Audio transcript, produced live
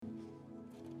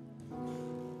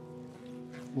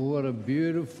What a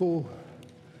beautiful,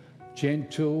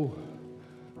 gentle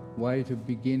way to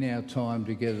begin our time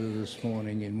together this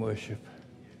morning in worship.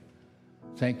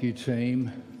 Thank you, team.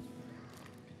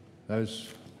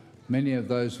 Many of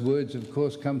those words, of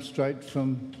course, come straight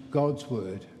from God's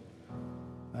word.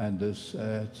 And it's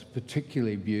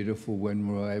particularly beautiful when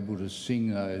we're able to sing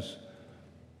those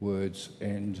words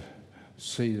and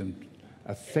see them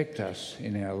affect us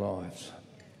in our lives.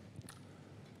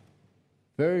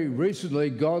 Very recently,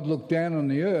 God looked down on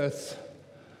the earth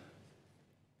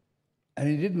and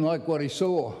he didn't like what he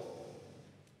saw.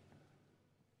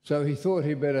 So he thought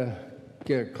he'd better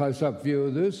get a close-up view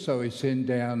of this, so he sent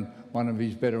down one of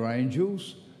his better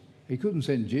angels. He couldn't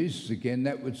send Jesus again.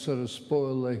 That would sort of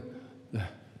spoil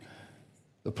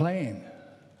the plan.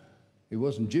 He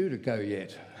wasn't due to go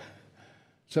yet.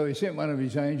 So he sent one of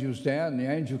his angels down, and the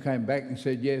angel came back and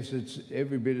said, yes, it's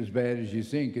every bit as bad as you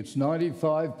think. It's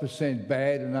 95%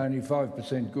 bad and only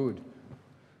 5% good.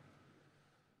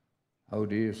 Oh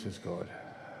dear, says God.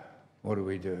 What do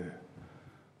we do?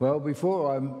 Well,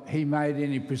 before he made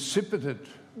any precipitate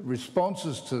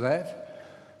responses to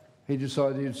that, he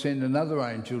decided he'd send another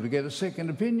angel to get a second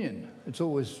opinion. It's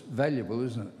always valuable,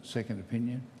 isn't it? Second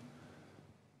opinion.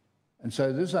 And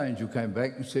so this angel came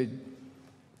back and said,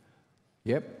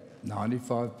 yep,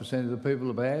 95% of the people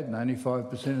are bad,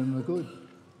 95% of them are good.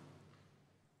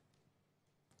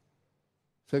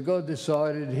 So God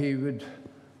decided he would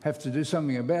have to do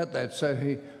something about that. So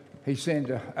he sent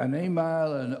an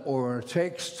email or a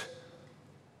text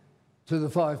to the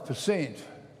 5%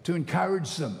 to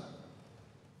encourage them.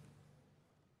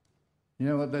 You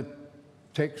know what that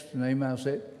text and email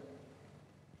said?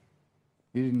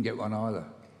 You didn't get one either.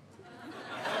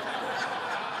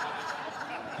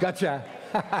 Gotcha.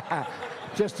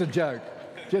 Just a joke.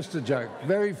 Just a joke.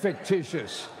 Very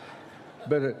fictitious.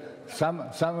 But some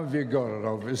of you got it,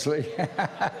 obviously.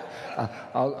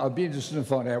 I'll be interested to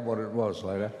find out what it was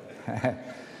later.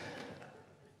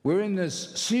 We're in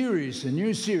this series, a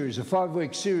new series, a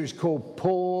 5-week series called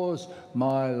Pause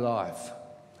My Life.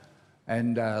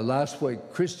 And last week,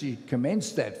 Christy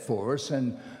commenced that for us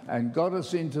and got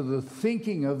us into the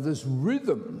thinking of this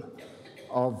rhythm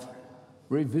of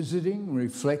revisiting,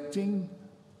 reflecting,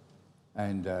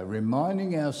 and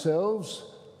reminding ourselves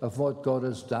of what God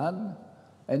has done,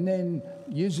 and then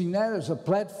using that as a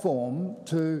platform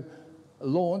to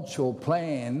launch or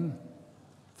plan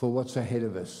for what's ahead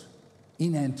of us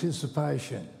in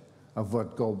anticipation of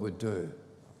what God would do.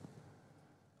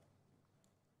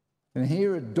 And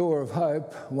here at Door of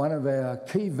Hope, one of our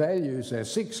key values, our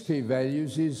 6 key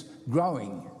values, is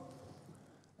growing.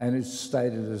 And it's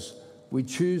stated as we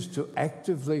choose to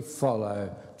actively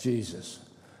follow Jesus,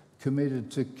 committed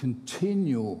to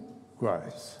continual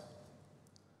growth.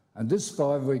 And this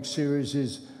 5-week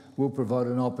series will provide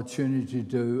an opportunity to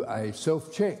do a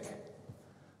self-check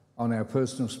on our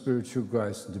personal spiritual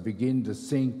growth and to begin to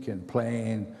think and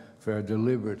plan for our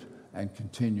deliberate and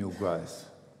continual growth.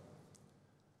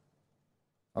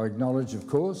 I acknowledge, of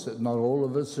course, that not all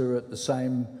of us are at the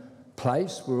same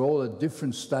place. We're all at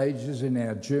different stages in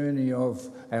our journey of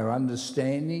our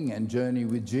understanding and journey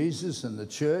with Jesus and the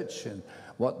church and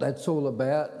what that's all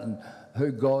about and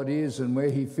who God is and where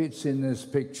he fits in this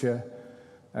picture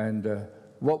and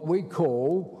what we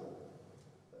call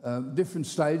different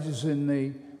stages in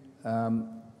the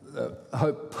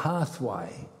hope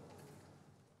pathway.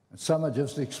 Some are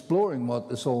just exploring what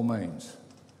this all means.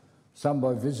 Some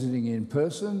by visiting in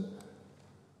person,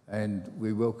 and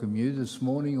we welcome you this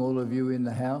morning, all of you in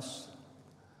the house,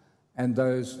 and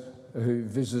those who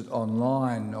visit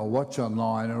online or watch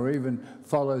online or even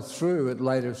follow through at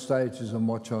later stages and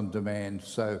watch on demand.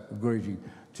 So a greeting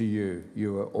to you.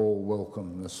 You are all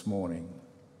welcome this morning.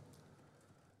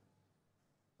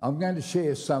 I'm going to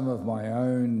share some of my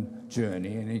own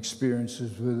journey and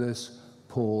experiences with this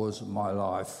Pause My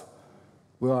Life,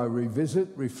 where I revisit,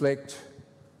 reflect,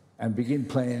 and begin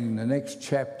planning the next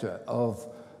chapter of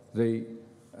the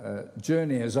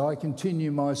journey as I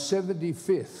continue my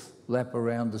 75th lap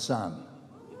around the sun.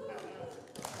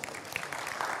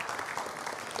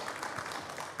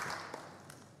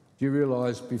 Do you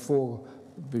realise before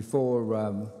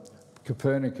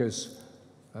Copernicus,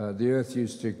 the Earth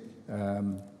used to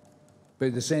be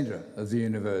the centre of the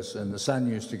universe and the sun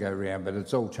used to go round, but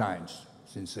it's all changed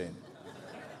since then.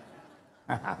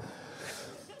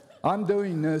 I'm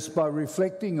doing this by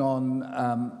reflecting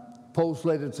on Paul's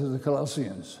letter to the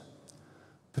Colossians,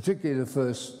 particularly the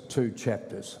first 2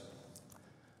 chapters.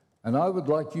 And I would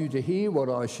like you to hear what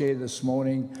I share this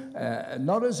morning,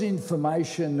 not as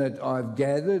information that I've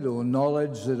gathered or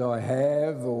knowledge that I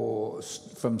have or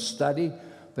from study,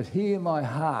 but hear my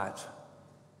heart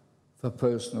for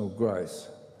personal growth,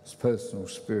 personal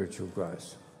spiritual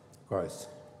growth.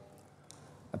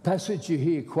 A passage you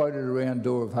hear quoted around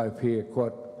Door of Hope here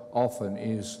quite often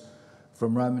is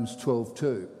from Romans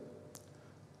 12:2,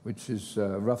 which is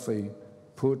roughly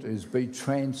put as be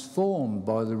transformed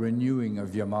by the renewing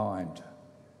of your mind.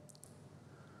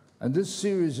 And this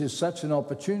series is such an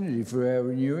opportunity for our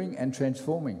renewing and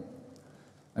transforming.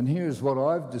 And here is what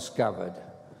I've discovered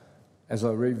as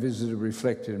I revisited,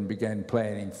 reflected and began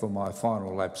planning for my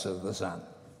final lapse of the sun.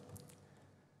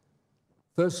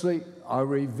 Firstly, I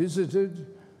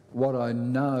revisited what I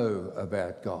know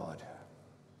about God.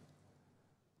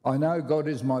 I know God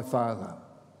is my Father.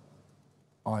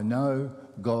 I know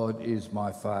God is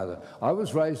my Father. I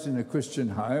was raised in a Christian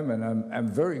home, and I'm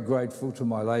very grateful to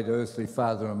my late earthly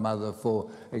father and mother for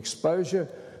exposure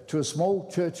to a small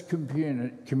church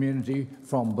community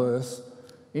from birth,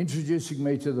 introducing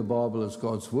me to the Bible as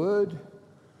God's Word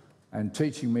and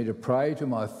teaching me to pray to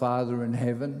my Father in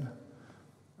heaven.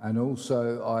 And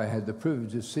also I had the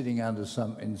privilege of sitting under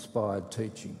some inspired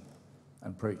teaching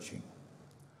and preaching.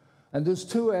 And there's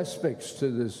two aspects to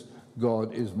this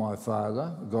God is my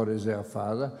Father, God is our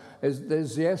Father.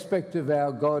 There's the aspect of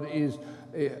our God is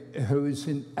who is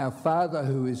in our Father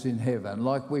who is in heaven.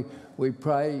 Like we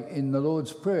pray in the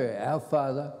Lord's Prayer, our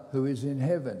Father who is in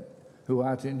heaven, who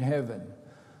art in heaven,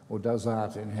 or does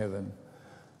art in heaven.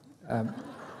 And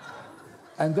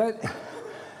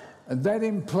that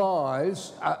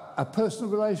implies a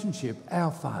personal relationship,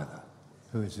 our Father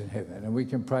who is in heaven, and we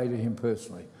can pray to him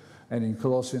personally. And in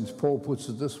Colossians, Paul puts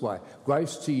it this way: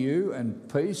 grace to you and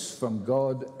peace from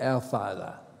God our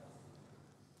Father.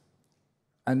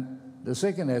 And the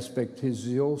second aspect is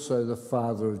he's also the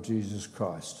Father of Jesus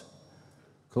Christ.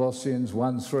 Colossians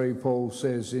 1:3, Paul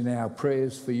says, in our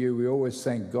prayers for you, we always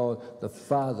thank God, the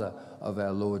Father of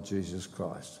our Lord Jesus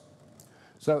Christ.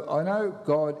 So I know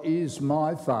God is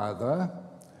my Father,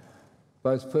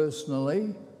 both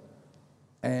personally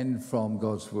and from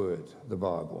God's Word, the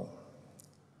Bible.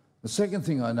 The second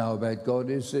thing I know about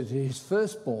God is that his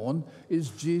firstborn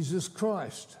is Jesus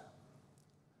Christ.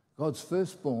 God's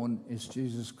firstborn is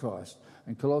Jesus Christ.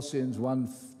 And Colossians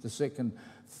 1, the second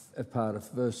part of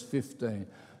verse 15,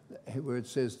 where it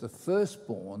says, the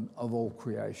firstborn of all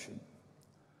creation.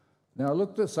 Now, I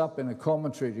looked this up in a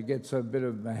commentary to get a bit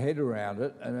of my head around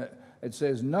it, and it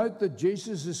says, note that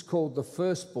Jesus is called the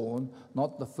firstborn,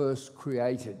 not the first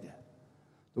created.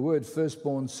 The word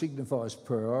firstborn signifies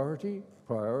priority.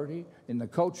 In the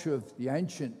culture of the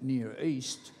ancient Near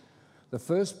East, the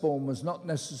firstborn was not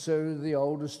necessarily the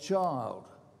oldest child.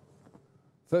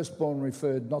 Firstborn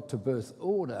referred not to birth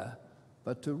order,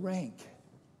 but to rank.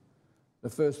 The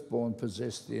firstborn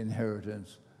possessed the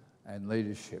inheritance and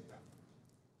leadership.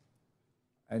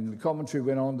 And the commentary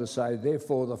went on to say,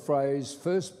 therefore, the phrase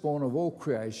firstborn of all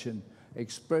creation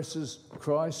expresses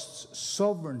Christ's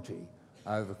sovereignty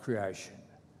over creation.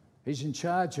 He's in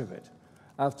charge of it.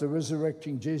 After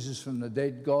resurrecting Jesus from the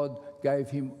dead, God gave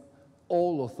him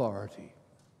all authority.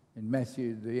 In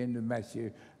Matthew, the end of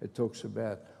Matthew, it talks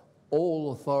about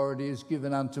all authority is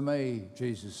given unto me,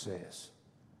 Jesus says.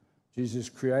 Jesus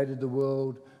created the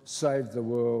world, saved the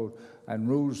world, and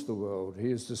rules the world. He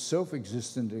is the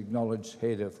self-existent, acknowledged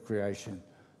head of creation,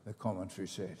 the commentary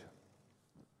said.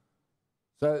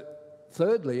 So,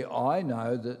 thirdly, I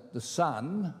know that the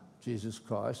Son, Jesus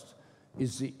Christ,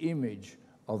 is the image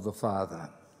of the Father.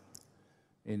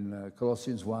 In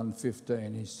Colossians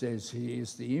 1:15, he says, he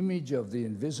is the image of the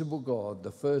invisible God,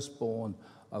 the firstborn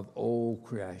of all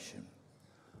creation.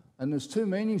 And there's two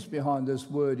meanings behind this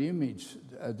word image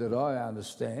that I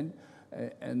understand.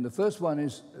 And the first one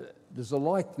is there's a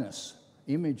likeness.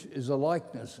 Image is a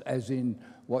likeness, as in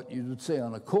what you would see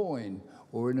on a coin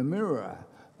or in a mirror.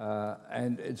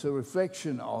 And it's a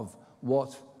reflection of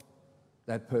what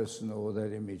that person or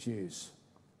that image is.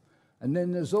 And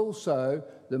then there's also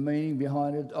the meaning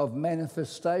behind it of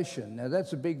manifestation. Now,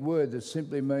 that's a big word that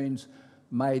simply means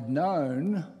made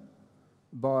known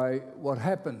by what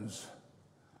happens.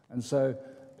 And so,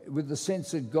 with the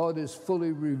sense that God is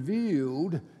fully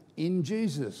revealed in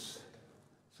Jesus.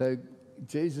 So,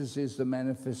 Jesus is the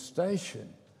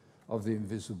manifestation of the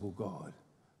invisible God,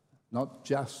 not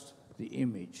just the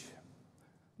image,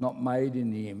 not made in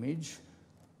the image,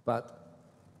 but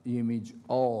the image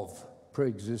of,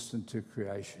 pre-existent to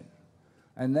creation.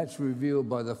 And that's revealed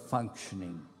by the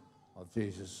functioning of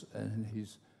Jesus and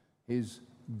his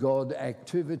God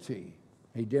activity.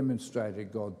 He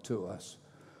demonstrated God to us.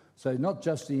 So not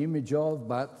just the image of,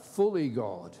 but fully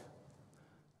God.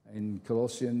 In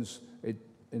Colossians,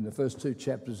 in the first two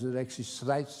chapters, it actually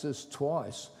states this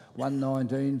twice.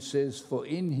 1:19 says, for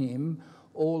in him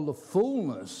all the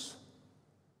fullness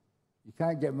You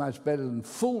can't get much better than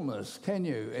fullness, can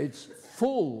you? It's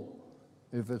full.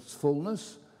 If it's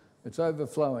fullness, it's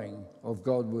overflowing of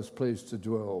God was pleased to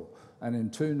dwell. And in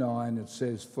 2:9 it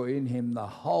says, for in him the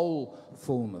whole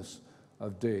fullness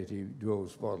of deity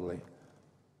dwells bodily.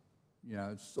 You know,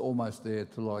 it's almost there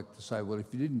to say, well,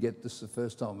 if you didn't get this the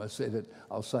first time I said it,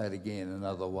 I'll say it again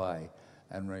another way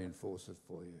and reinforce it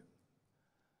for you.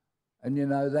 And you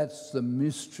know, that's the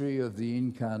mystery of the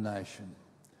incarnation.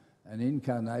 And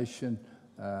incarnation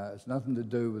has nothing to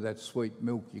do with that sweet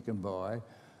milk you can buy.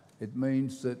 It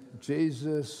means that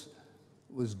Jesus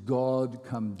was God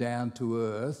come down to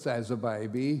earth as a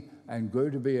baby and grew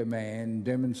to be a man,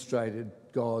 demonstrated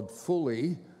God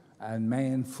fully and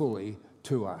man fully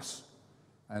to us.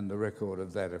 And the record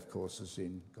of that, of course, is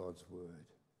in God's word.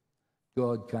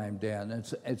 God came down.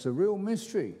 It's a real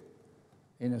mystery,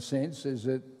 in a sense, is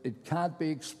that it can't be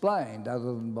explained other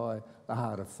than by the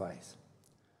heart of faith.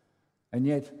 And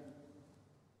yet,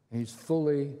 he's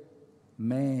fully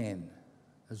man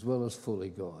as well as fully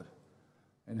God.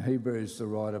 In Hebrews, the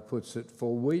writer puts it,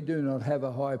 for we do not have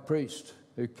a high priest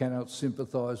who cannot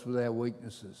sympathise with our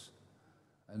weaknesses.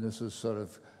 And this is sort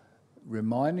of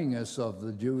reminding us of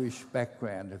the Jewish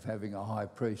background of having a high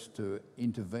priest to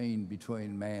intervene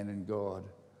between man and God.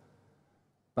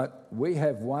 But we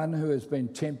have one who has been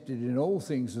tempted in all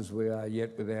things as we are,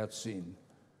 yet without sin.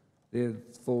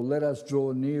 Therefore, let us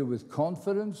draw near with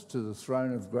confidence to the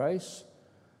throne of grace,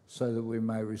 so that we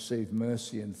may receive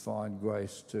mercy and find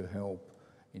grace to help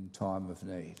in time of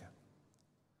need.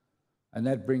 And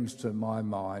that brings to my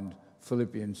mind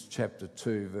Philippians chapter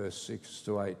 2, verse 6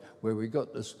 to 8, where we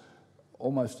got this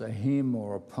almost a hymn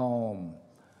or a poem.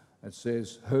 It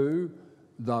says, who,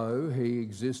 though he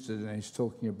existed, and he's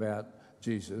talking about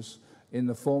Jesus, in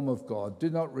the form of God,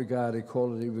 did not regard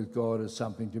equality with God as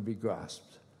something to be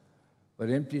grasped, but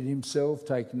emptied himself,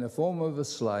 taking the form of a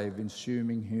slave,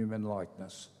 assuming human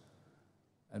likeness.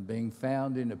 And being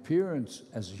found in appearance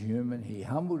as a human, he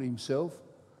humbled himself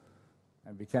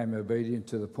and became obedient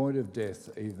to the point of death,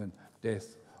 even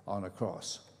death on a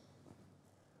cross.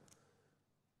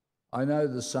 I know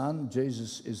the Son,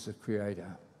 Jesus, is the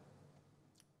Creator.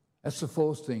 That's the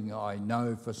fourth thing I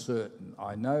know for certain.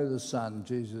 I know the Son,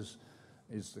 Jesus,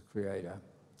 is the Creator.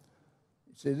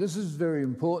 See, this is very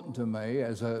important to me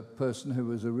as a person who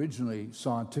was originally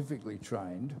scientifically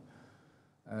trained.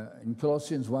 In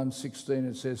Colossians 1:16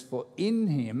 it says, for in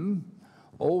him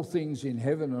all things in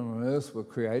heaven and on earth were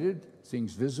created,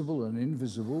 things visible and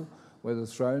invisible, whether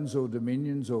thrones or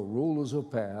dominions or rulers or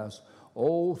powers,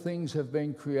 all things have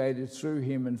been created through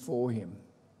him and for him.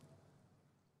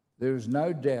 There is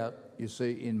no doubt, you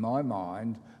see, in my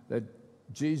mind, that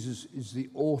Jesus is the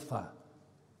author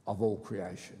of all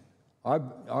creation.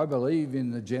 I believe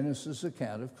in the Genesis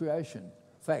account of creation.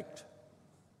 Fact.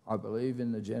 I believe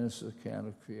in the Genesis account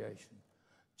of creation.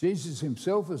 Jesus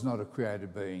himself is not a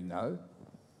created being, though.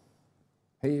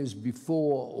 He is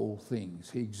before all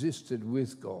things. He existed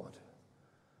with God.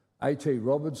 A.T.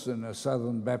 Robertson, a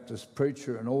Southern Baptist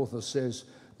preacher and author, says,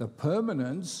 the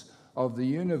permanence of the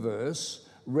universe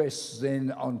rests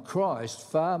then on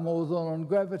Christ far more than on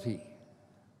gravity.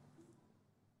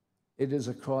 It is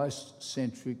a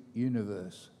Christ-centric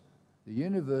universe. The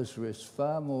universe rests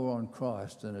far more on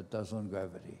Christ than it does on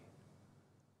gravity.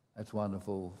 That's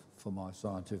wonderful for my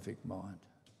scientific mind.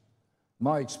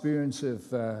 My experience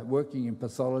of working in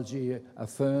pathology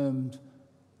affirmed,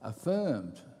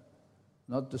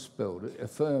 not dispelled, it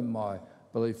affirmed my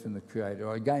belief in the Creator.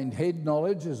 I gained head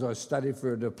knowledge as I studied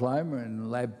for a diploma in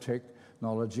lab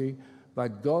technology,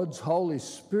 but God's Holy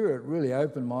Spirit really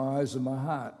opened my eyes and my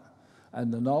heart,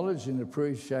 and the knowledge and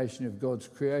appreciation of God's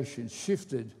creation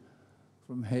shifted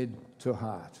from head to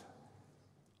heart.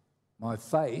 My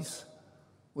faith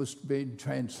was being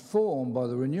transformed by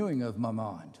the renewing of my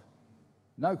mind.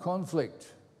 No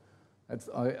conflict.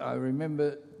 I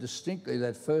remember distinctly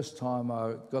that first time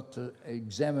I got to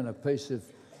examine a piece of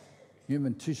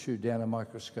human tissue down a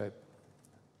microscope,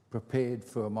 prepared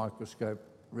for a microscope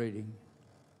reading.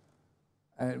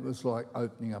 And it was like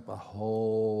opening up a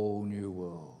whole new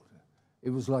world. It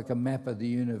was like a map of the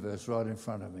universe right in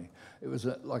front of me. It was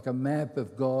like a map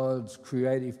of God's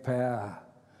creative power,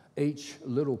 each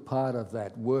little part of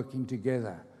that working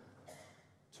together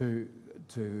to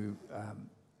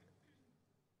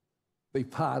be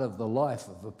part of the life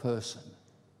of a person.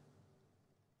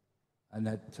 And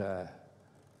that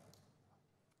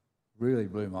really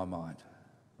blew my mind.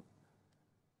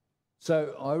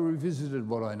 So I revisited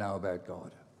what I know about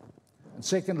God. And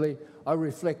secondly, I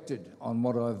reflected on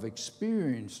what I've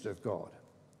experienced of God.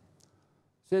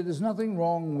 So there's nothing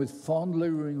wrong with fondly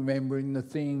remembering the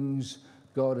things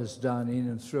God has done in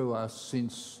and through us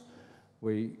since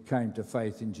we came to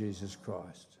faith in Jesus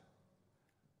Christ.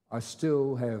 I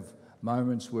still have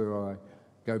moments where I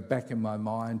go back in my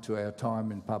mind to our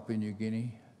time in Papua New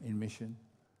Guinea in mission,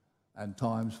 and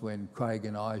times when Craig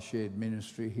and I shared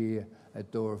ministry here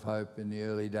at Door of Hope in the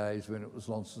early days when it was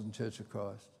Launceston Church of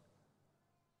Christ.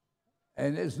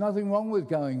 And there's nothing wrong with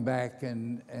going back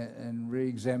and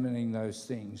re-examining those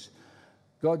things.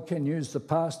 God can use the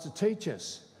past to teach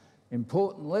us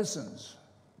important lessons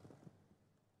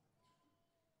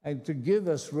and to give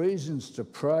us reasons to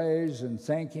praise and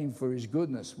thank Him for His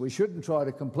goodness. We shouldn't try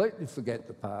to completely forget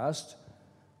the past,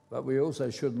 but we also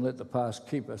shouldn't let the past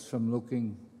keep us from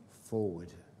looking forward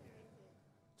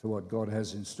to what God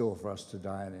has in store for us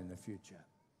today and in the future.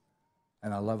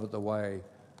 And I love it the way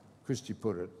Christy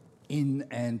put it, in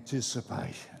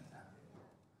anticipation.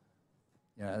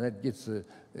 You know, that gets the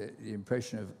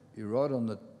impression of you're right on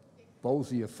the balls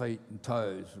of your feet and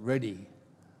toes, ready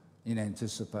in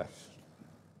anticipation.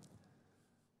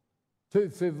 Two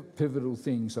pivotal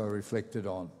things I reflected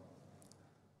on.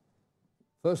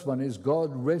 First one is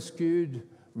God rescued,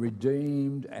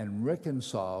 redeemed, and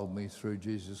reconciled me through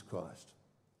Jesus Christ.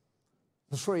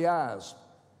 The 3 R's,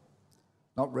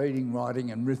 not reading,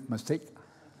 writing, and arithmetic,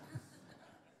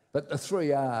 but the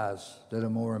 3 R's that are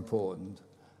more important.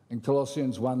 In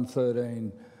Colossians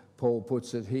 1:13, Paul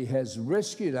puts it, He has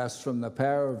rescued us from the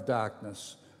power of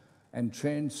darkness and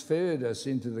transferred us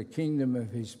into the kingdom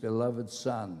of His beloved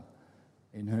Son,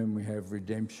 in whom we have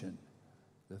redemption,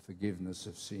 the forgiveness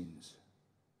of sins.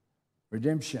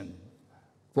 Redemption,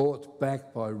 bought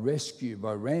back by rescue,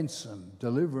 by ransom,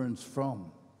 deliverance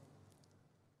from.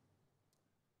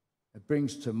 It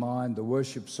brings to mind the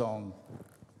worship song.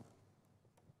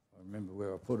 I remember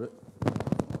where I put it.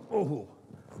 Oh,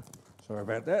 sorry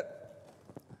about that.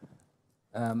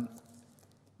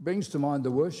 Brings to mind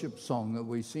the worship song that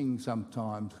we sing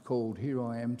sometimes called Here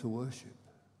I Am to Worship.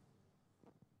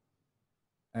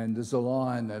 And there's a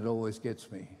line that always gets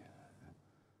me.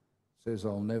 It says,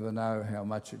 I'll never know how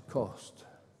much it cost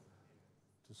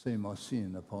to see my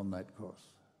sin upon that cross.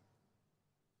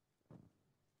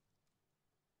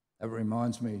 That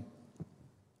reminds me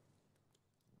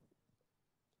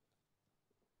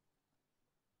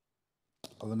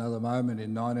of another moment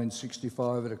in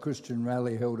 1965 at a Christian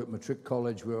rally held at Matric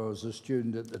College where I was a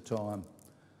student at the time.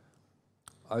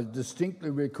 I distinctly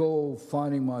recall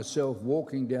finding myself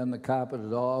walking down the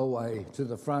carpeted aisleway to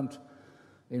the front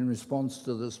in response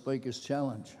to the speaker's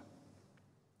challenge,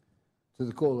 to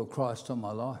the call of Christ on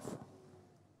my life.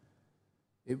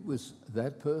 It was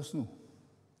that personal.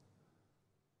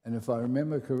 And if I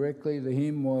remember correctly, the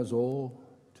hymn was All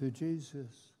to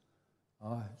Jesus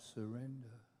I surrender.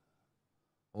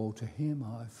 All to Him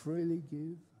I freely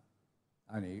give.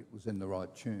 Only it was in the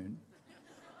right tune.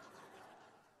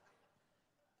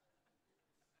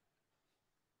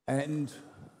 And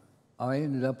I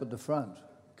ended up at the front,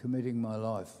 committing my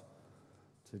life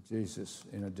to Jesus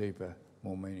in a deeper,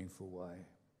 more meaningful way.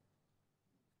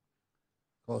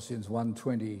 Colossians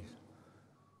 1:20,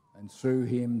 and through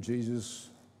Him, Jesus,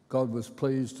 God was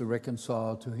pleased to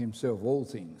reconcile to Himself all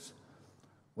things,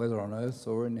 whether on earth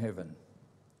or in heaven,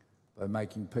 by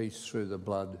making peace through the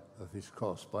blood of His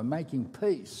cross. By making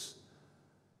peace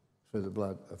through the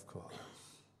blood of Christ.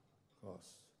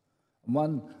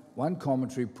 And one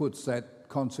commentary puts that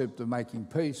concept of making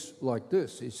peace like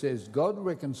this. He says, God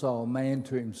reconcile man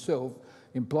to Himself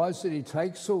implies that He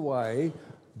takes away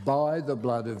by the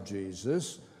blood of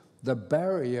Jesus the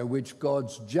barrier which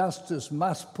God's justice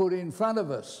must put in front of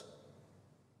us.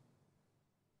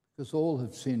 Because all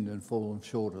have sinned and fallen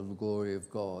short of the glory of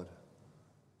God.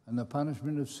 And the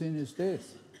punishment of sin is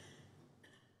death.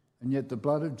 And yet the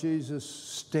blood of Jesus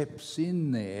steps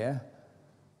in there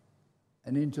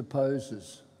and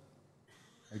interposes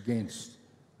against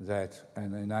that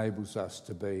and enables us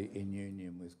to be in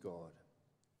union with God.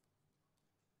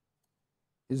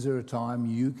 Is there a time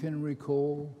you can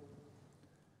recall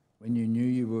when you knew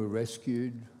you were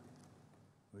rescued,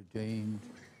 redeemed,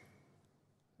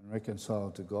 and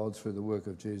reconciled to God through the work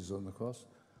of Jesus on the cross?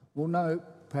 Well, no,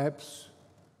 perhaps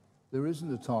there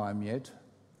isn't a time yet.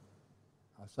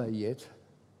 I say yet.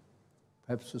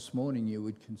 Perhaps this morning you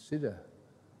would consider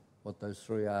what those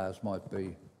 3 R's might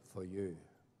be for you.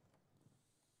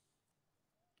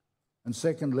 And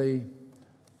secondly,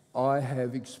 I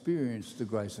have experienced the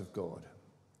grace of God.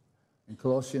 In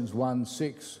Colossians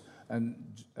 1:6, and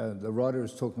the writer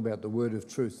is talking about the word of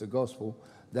truth, the gospel,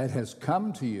 that has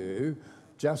come to you,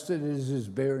 just as it is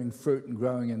bearing fruit and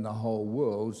growing in the whole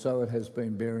world, so it has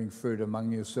been bearing fruit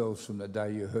among yourselves from the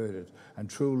day you heard it and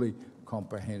truly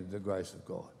comprehended the grace of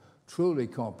God. Truly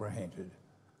comprehended.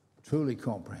 Truly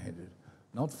comprehended.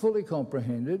 Not fully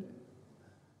comprehended,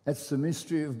 That's the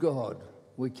mystery of God.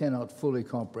 We cannot fully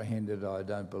comprehend it, I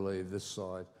don't believe, this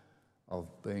side of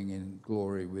being in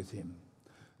glory with him.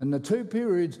 And the two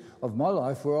periods of my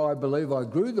life where I believe I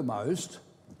grew the most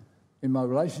in my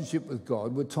relationship with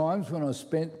God were times when I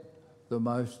spent the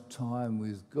most time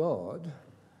with God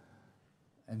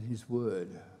and his word.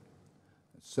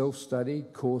 Self-study,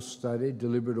 course study,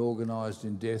 deliberate, organised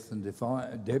in depth and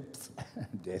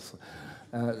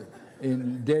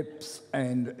in depth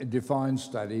and defined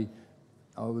study.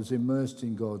 I was immersed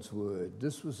in God's word.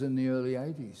 This was in the early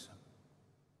 80s.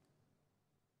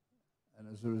 And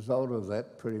as a result of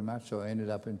that, pretty much I ended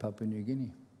up in Papua New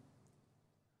Guinea.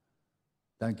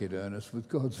 Don't get earnest with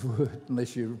God's word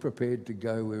unless you're prepared to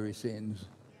go where he sends.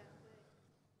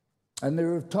 And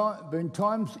there have been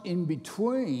times in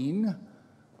between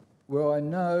where I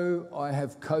know I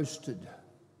have coasted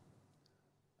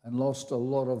and lost a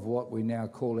lot of what we now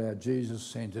call our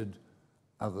Jesus-centred,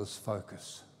 others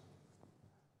focus.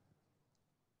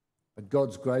 But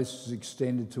God's grace is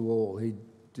extended to all. He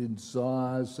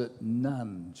desires that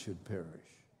none should perish.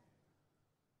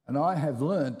 And I have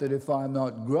learnt that if I'm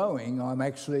not growing, I'm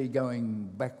actually going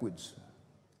backwards.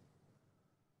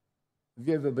 Have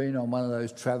you ever been on one of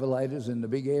those travelators in the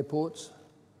big airports?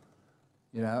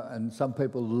 You know, and some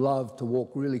people love to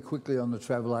walk really quickly on the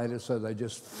travelator, so they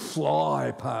just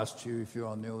fly past you if you're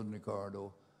on the ordinary corridor.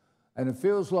 And it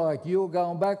feels like you're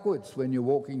going backwards when you're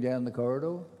walking down the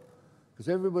corridor, because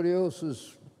everybody else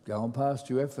is going past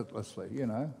you effortlessly, you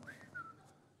know.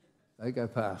 They go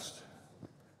past.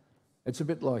 It's a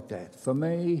bit like that. For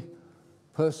me,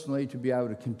 personally, to be able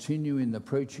to continue in the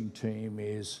preaching team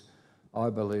is, I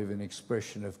believe, an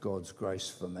expression of God's grace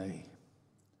for me.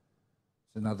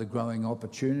 It's another growing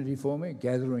opportunity for me,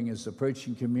 gathering as the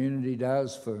preaching community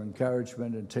does for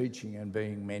encouragement and teaching and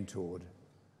being mentored.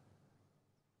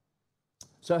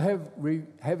 So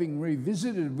having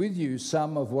revisited with you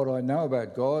some of what I know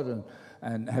about God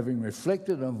and having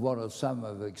reflected on what some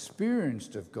have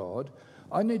experienced of God,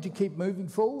 I need to keep moving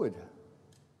forward.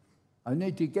 I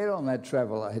need to get on that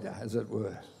travelator, as it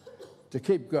were, to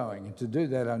keep growing. And to do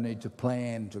that, I need to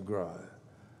plan to grow.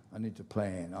 I need to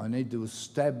plan. I need to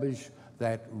establish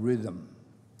that rhythm.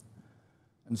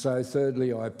 And so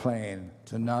thirdly, I plan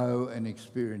to know and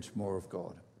experience more of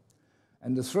God.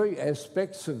 And the three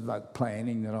aspects of that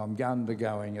planning that I'm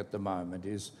undergoing at the moment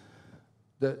is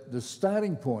the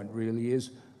starting point really is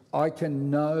I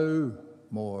can know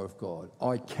more of God.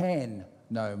 I can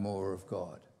know more of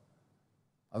God.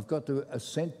 I've got to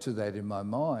assent to that in my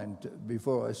mind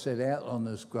before I set out on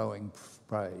this growing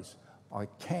praise. I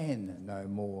can know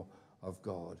more of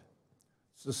God.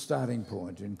 It's the starting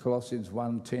point. In Colossians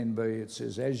 1:10b, it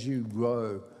says, as you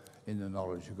grow in the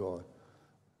knowledge of God.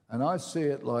 And I see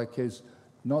it like as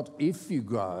not if you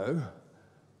grow,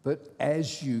 but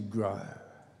as you grow.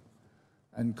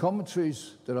 And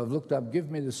commentaries that I've looked up give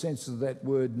me the sense of that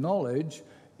word knowledge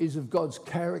is of God's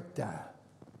character,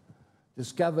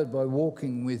 discovered by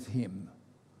walking with him.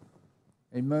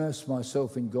 Immerse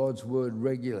myself in God's word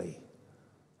regularly.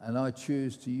 And I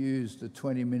choose to use the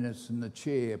 20 minutes in the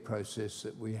chair process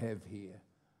that we have here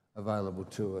available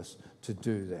to us to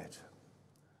do that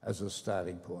as a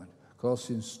starting point.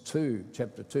 Colossians 2,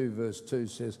 chapter 2, verse 2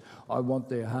 says, I want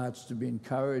their hearts to be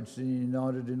encouraged and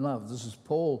united in love. This is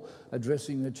Paul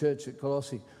addressing the church at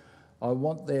Colossae. I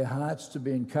want their hearts to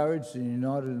be encouraged and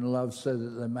united in love so that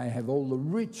they may have all the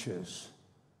riches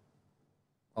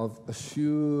of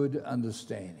assured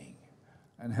understanding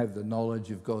and have the knowledge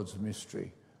of God's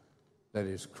mystery, that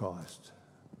is Christ.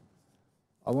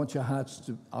 I want your hearts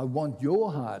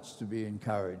to be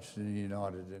encouraged and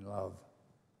united in love.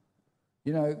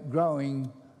 You know,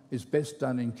 growing is best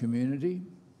done in community.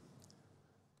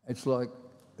 It's like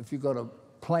if you've got a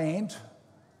plant,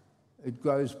 it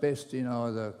grows best in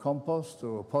either compost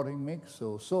or a potting mix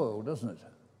or soil, doesn't it?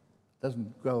 It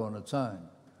doesn't grow on its own.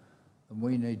 And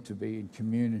we need to be in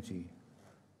community,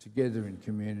 together in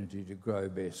community to grow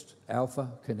best. Alpha,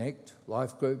 Connect,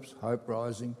 life groups, Hope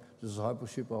Rising,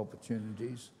 discipleship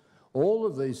opportunities. All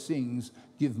of these things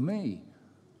give me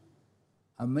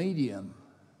a medium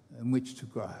in which to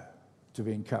grow, to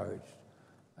be encouraged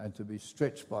and to be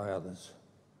stretched by others.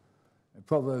 In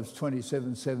Proverbs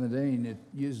 27:17, it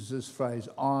uses this phrase,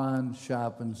 iron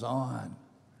sharpens iron.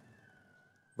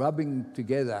 Rubbing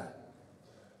together,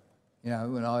 you know,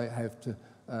 when I have to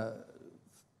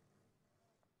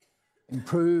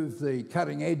improve the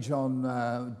cutting edge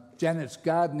on Janet's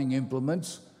gardening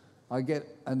implements, I get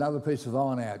another piece of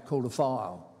iron out called a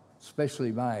file,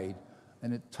 specially made,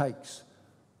 and it takes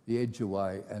the edge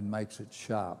away and makes it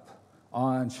sharp.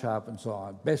 Iron sharpens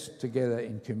iron, best together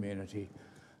in community.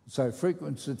 So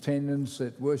frequent attendance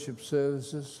at worship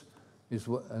services is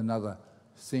another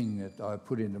thing that I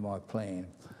put into my plan.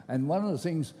 And one of the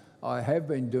things I have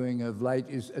been doing of late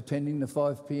is attending the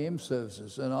 5 p.m.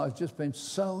 services, and I've just been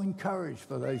so encouraged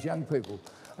by those young people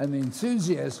and the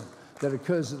enthusiasm that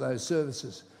occurs at those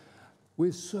services.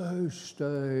 We're so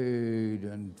staid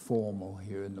and formal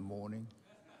here in the morning.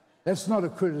 That's not a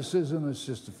criticism, it's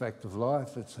just a fact of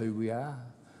life, it's who we are.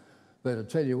 But I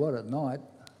tell you what, at night,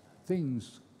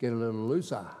 things get a little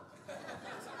looser.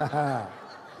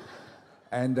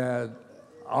 And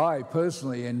I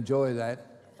personally enjoy that.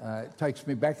 It takes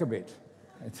me back a bit.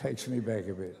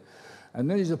 And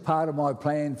these are part of my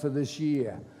plan for this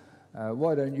year.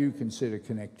 Why don't you consider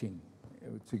connecting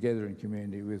together in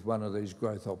community with one of these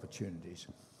growth opportunities?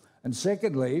 And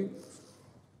secondly,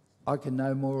 I can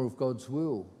know more of God's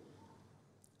will.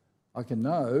 I can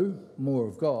know more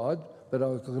of God, but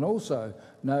I can also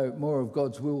know more of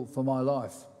God's will for my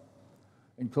life.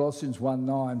 In Colossians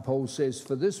 1:9, Paul says,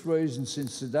 "For this reason,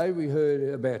 since the day we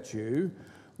heard about you,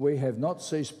 we have not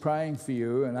ceased praying for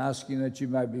you and asking that you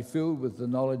may be filled with the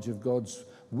knowledge of God's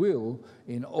will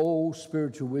in all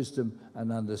spiritual wisdom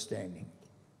and understanding."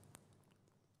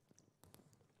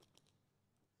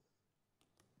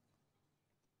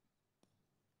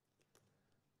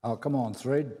 Oh, come on,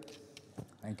 thread.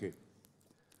 Thank you.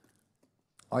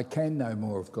 I can know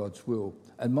more of God's will.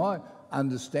 And my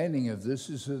understanding of this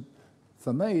is that,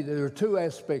 for me, there are two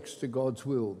aspects to God's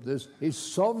will. There's his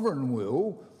sovereign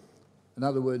will, in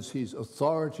other words, his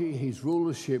authority, his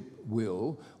rulership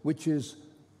will, which is,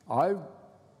 I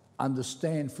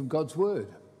understand from God's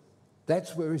word.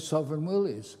 That's where his sovereign will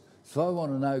is. So I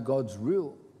want to know God's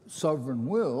real sovereign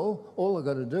will, all I've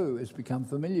got to do is become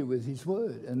familiar with his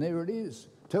word. And there it is.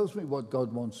 It tells me what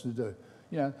God wants to do.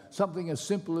 You know, something as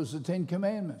simple as the 10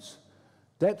 Commandments.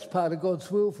 That's part of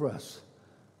God's will for us.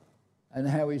 And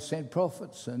how he sent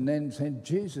prophets and then sent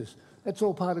Jesus. That's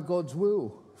all part of God's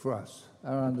will for us,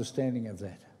 our understanding of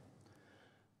that.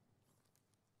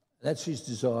 That's his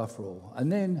desire for all.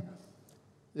 And then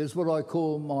there's what I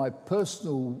call my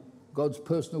God's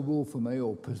personal will for me,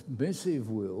 or permissive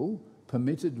will,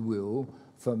 permitted will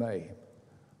for me.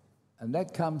 And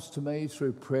that comes to me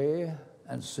through prayer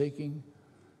and seeking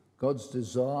God's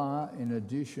desire in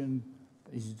addition,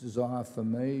 his desire for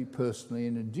me personally,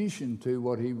 in addition to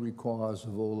what he requires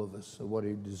of all of us, or what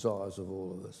he desires of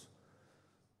all of us.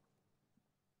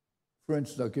 For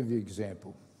instance, I'll give you an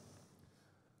example.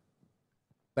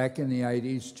 Back in the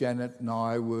 80s, Janet and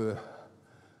I were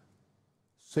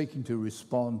seeking to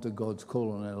respond to God's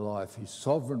call in our life, his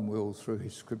sovereign will through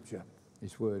his scripture,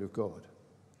 his word of God.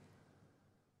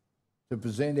 To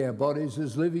present our bodies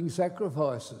as living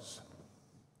sacrifices,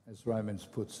 as Romans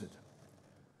puts it.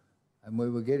 And we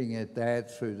were getting at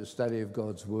that through the study of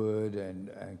God's word and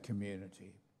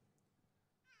community.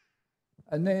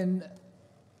 And then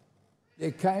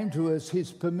there came to us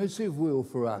his permissive will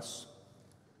for us.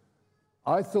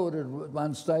 I thought at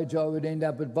one stage I would end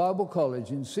up at Bible college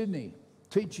in Sydney,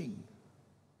 teaching.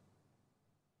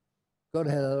 God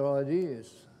had other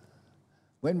ideas.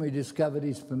 When we discovered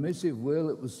his permissive will,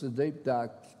 it was the deep,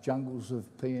 dark jungles of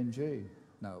PNG.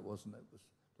 No, it wasn't. It was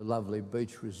the lovely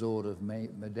beach resort of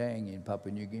Madang in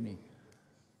Papua New Guinea.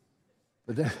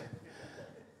 But that,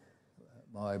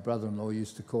 my brother-in-law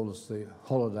used to call us the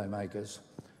holiday makers.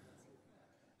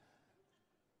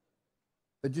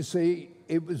 But you see,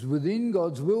 it was within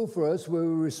God's will for us. We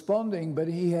were responding, but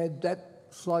he had that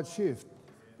slight shift.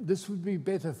 This would be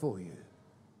better for you.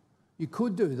 You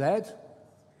could do that.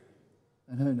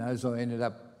 And who knows, I ended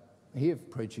up here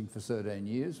preaching for 13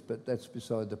 years, but that's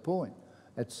beside the point.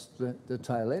 That's the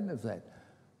tail end of that.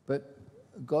 But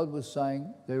God was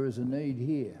saying, there is a need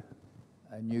here,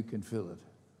 and you can fill it.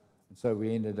 And so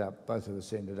both of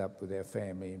us ended up with our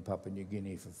family in Papua New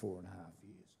Guinea for 4.5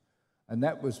 years. And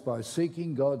that was by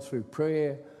seeking God through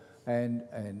prayer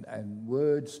and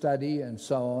word study and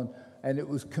so on. And it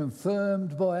was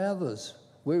confirmed by others.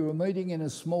 We were meeting in a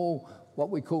small, what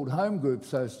we called home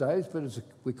groups those days, but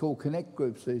we call connect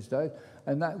groups these days.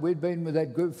 And we'd been with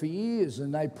that group for years,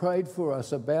 and they prayed for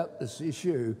us about this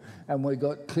issue, and we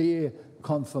got clear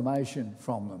confirmation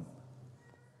from them.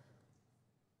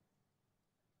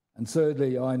 And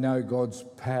thirdly, I know God's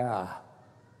power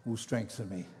will strengthen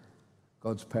me.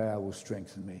 God's power will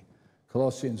strengthen me.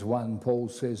 Colossians 1, Paul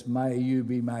says, "May you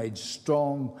be made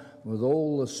strong with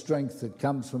all the strength that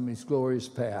comes from his glorious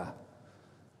power."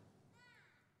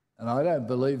 And I don't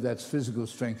believe that's physical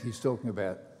strength he's talking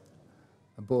about.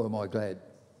 And boy, am I glad.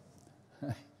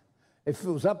 If it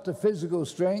was up to physical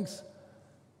strength,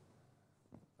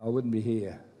 I wouldn't be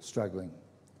here struggling.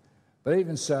 But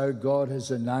even so, God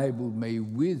has enabled me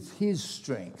with his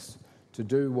strength to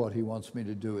do what he wants me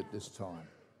to do at this time.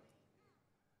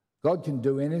 God can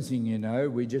do anything, you know.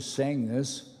 We just sang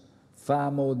this,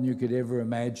 far more than you could ever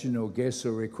imagine or guess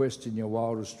or request in your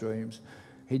wildest dreams.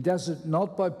 He does it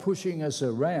not by pushing us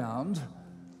around,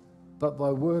 but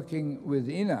by working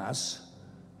within us,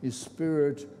 his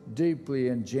Spirit deeply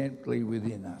and gently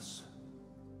within us.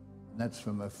 And that's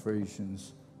from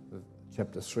Ephesians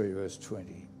chapter 3, verse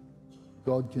 20.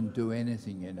 God can do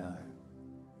anything, you know.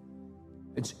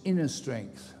 It's inner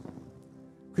strength.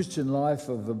 Christian life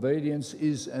of obedience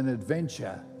is an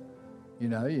adventure. You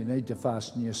know, you need to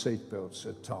fasten your seatbelts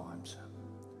at times.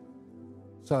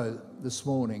 So this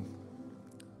morning,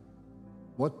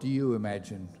 what do you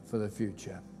imagine for the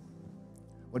future?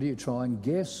 What do you try and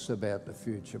guess about the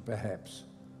future, perhaps?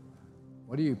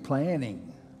 What are you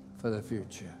planning for the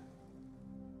future?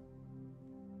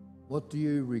 What do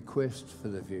you request for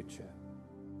the future?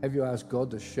 Have you asked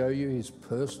God to show you his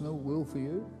personal will for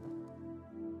you?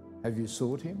 Have you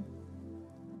sought him?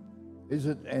 Is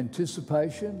it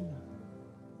anticipation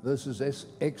versus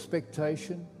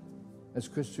expectation, as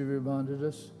Christy reminded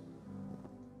us?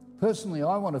 Personally,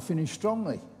 I want to finish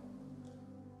strongly.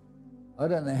 I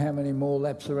don't know how many more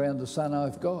laps around the sun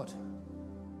I've got,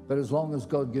 but as long as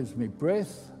God gives me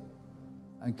breath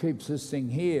and keeps this thing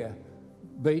here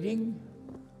beating,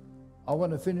 I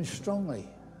want to finish strongly.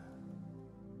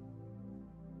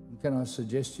 And can I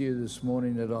suggest to you this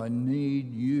morning that I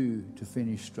need you to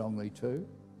finish strongly too?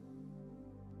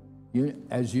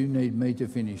 As you need me to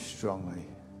finish strongly.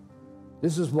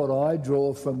 This is what I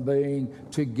draw from being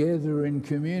together in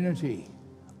community.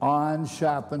 Iron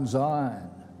sharpens iron.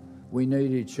 We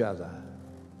need each other.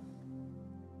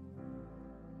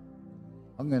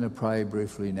 I'm going to pray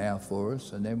briefly now for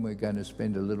us, and then we're going to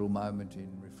spend a little moment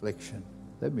in reflection.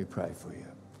 Let me pray for you.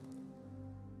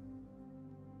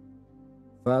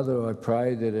 Father, I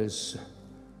pray that as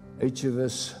each of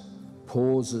us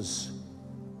pauses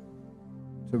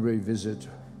to revisit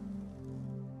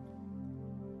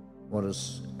what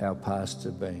has our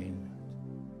past been,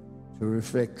 to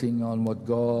reflecting on what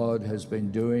God has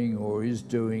been doing or is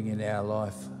doing in our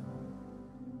life,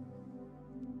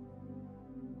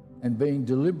 and being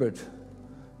deliberate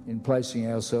in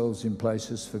placing ourselves in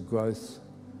places for growth,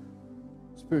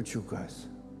 spiritual growth,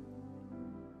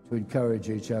 to encourage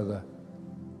each other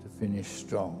to finish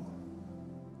strong.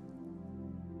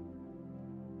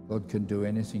 God can do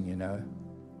anything, you know,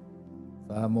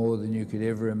 far more than you could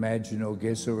ever imagine or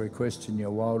guess or request in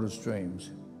your wildest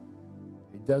dreams.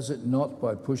 He does it not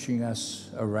by pushing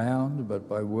us around, but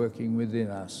by working within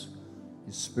us,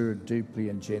 his Spirit deeply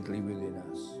and gently within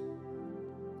us.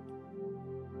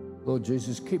 Lord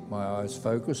Jesus, keep my eyes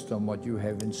focused on what you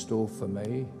have in store for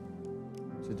me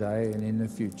today and in the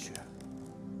future.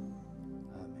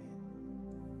 Amen.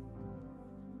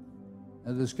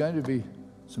 Now there's going to be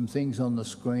some things on the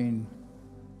screen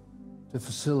to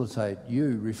facilitate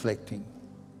you reflecting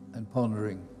and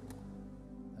pondering,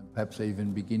 and perhaps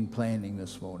even begin planning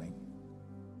this morning.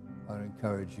 I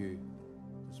encourage you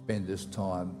to spend this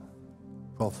time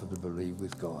profitably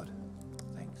with God.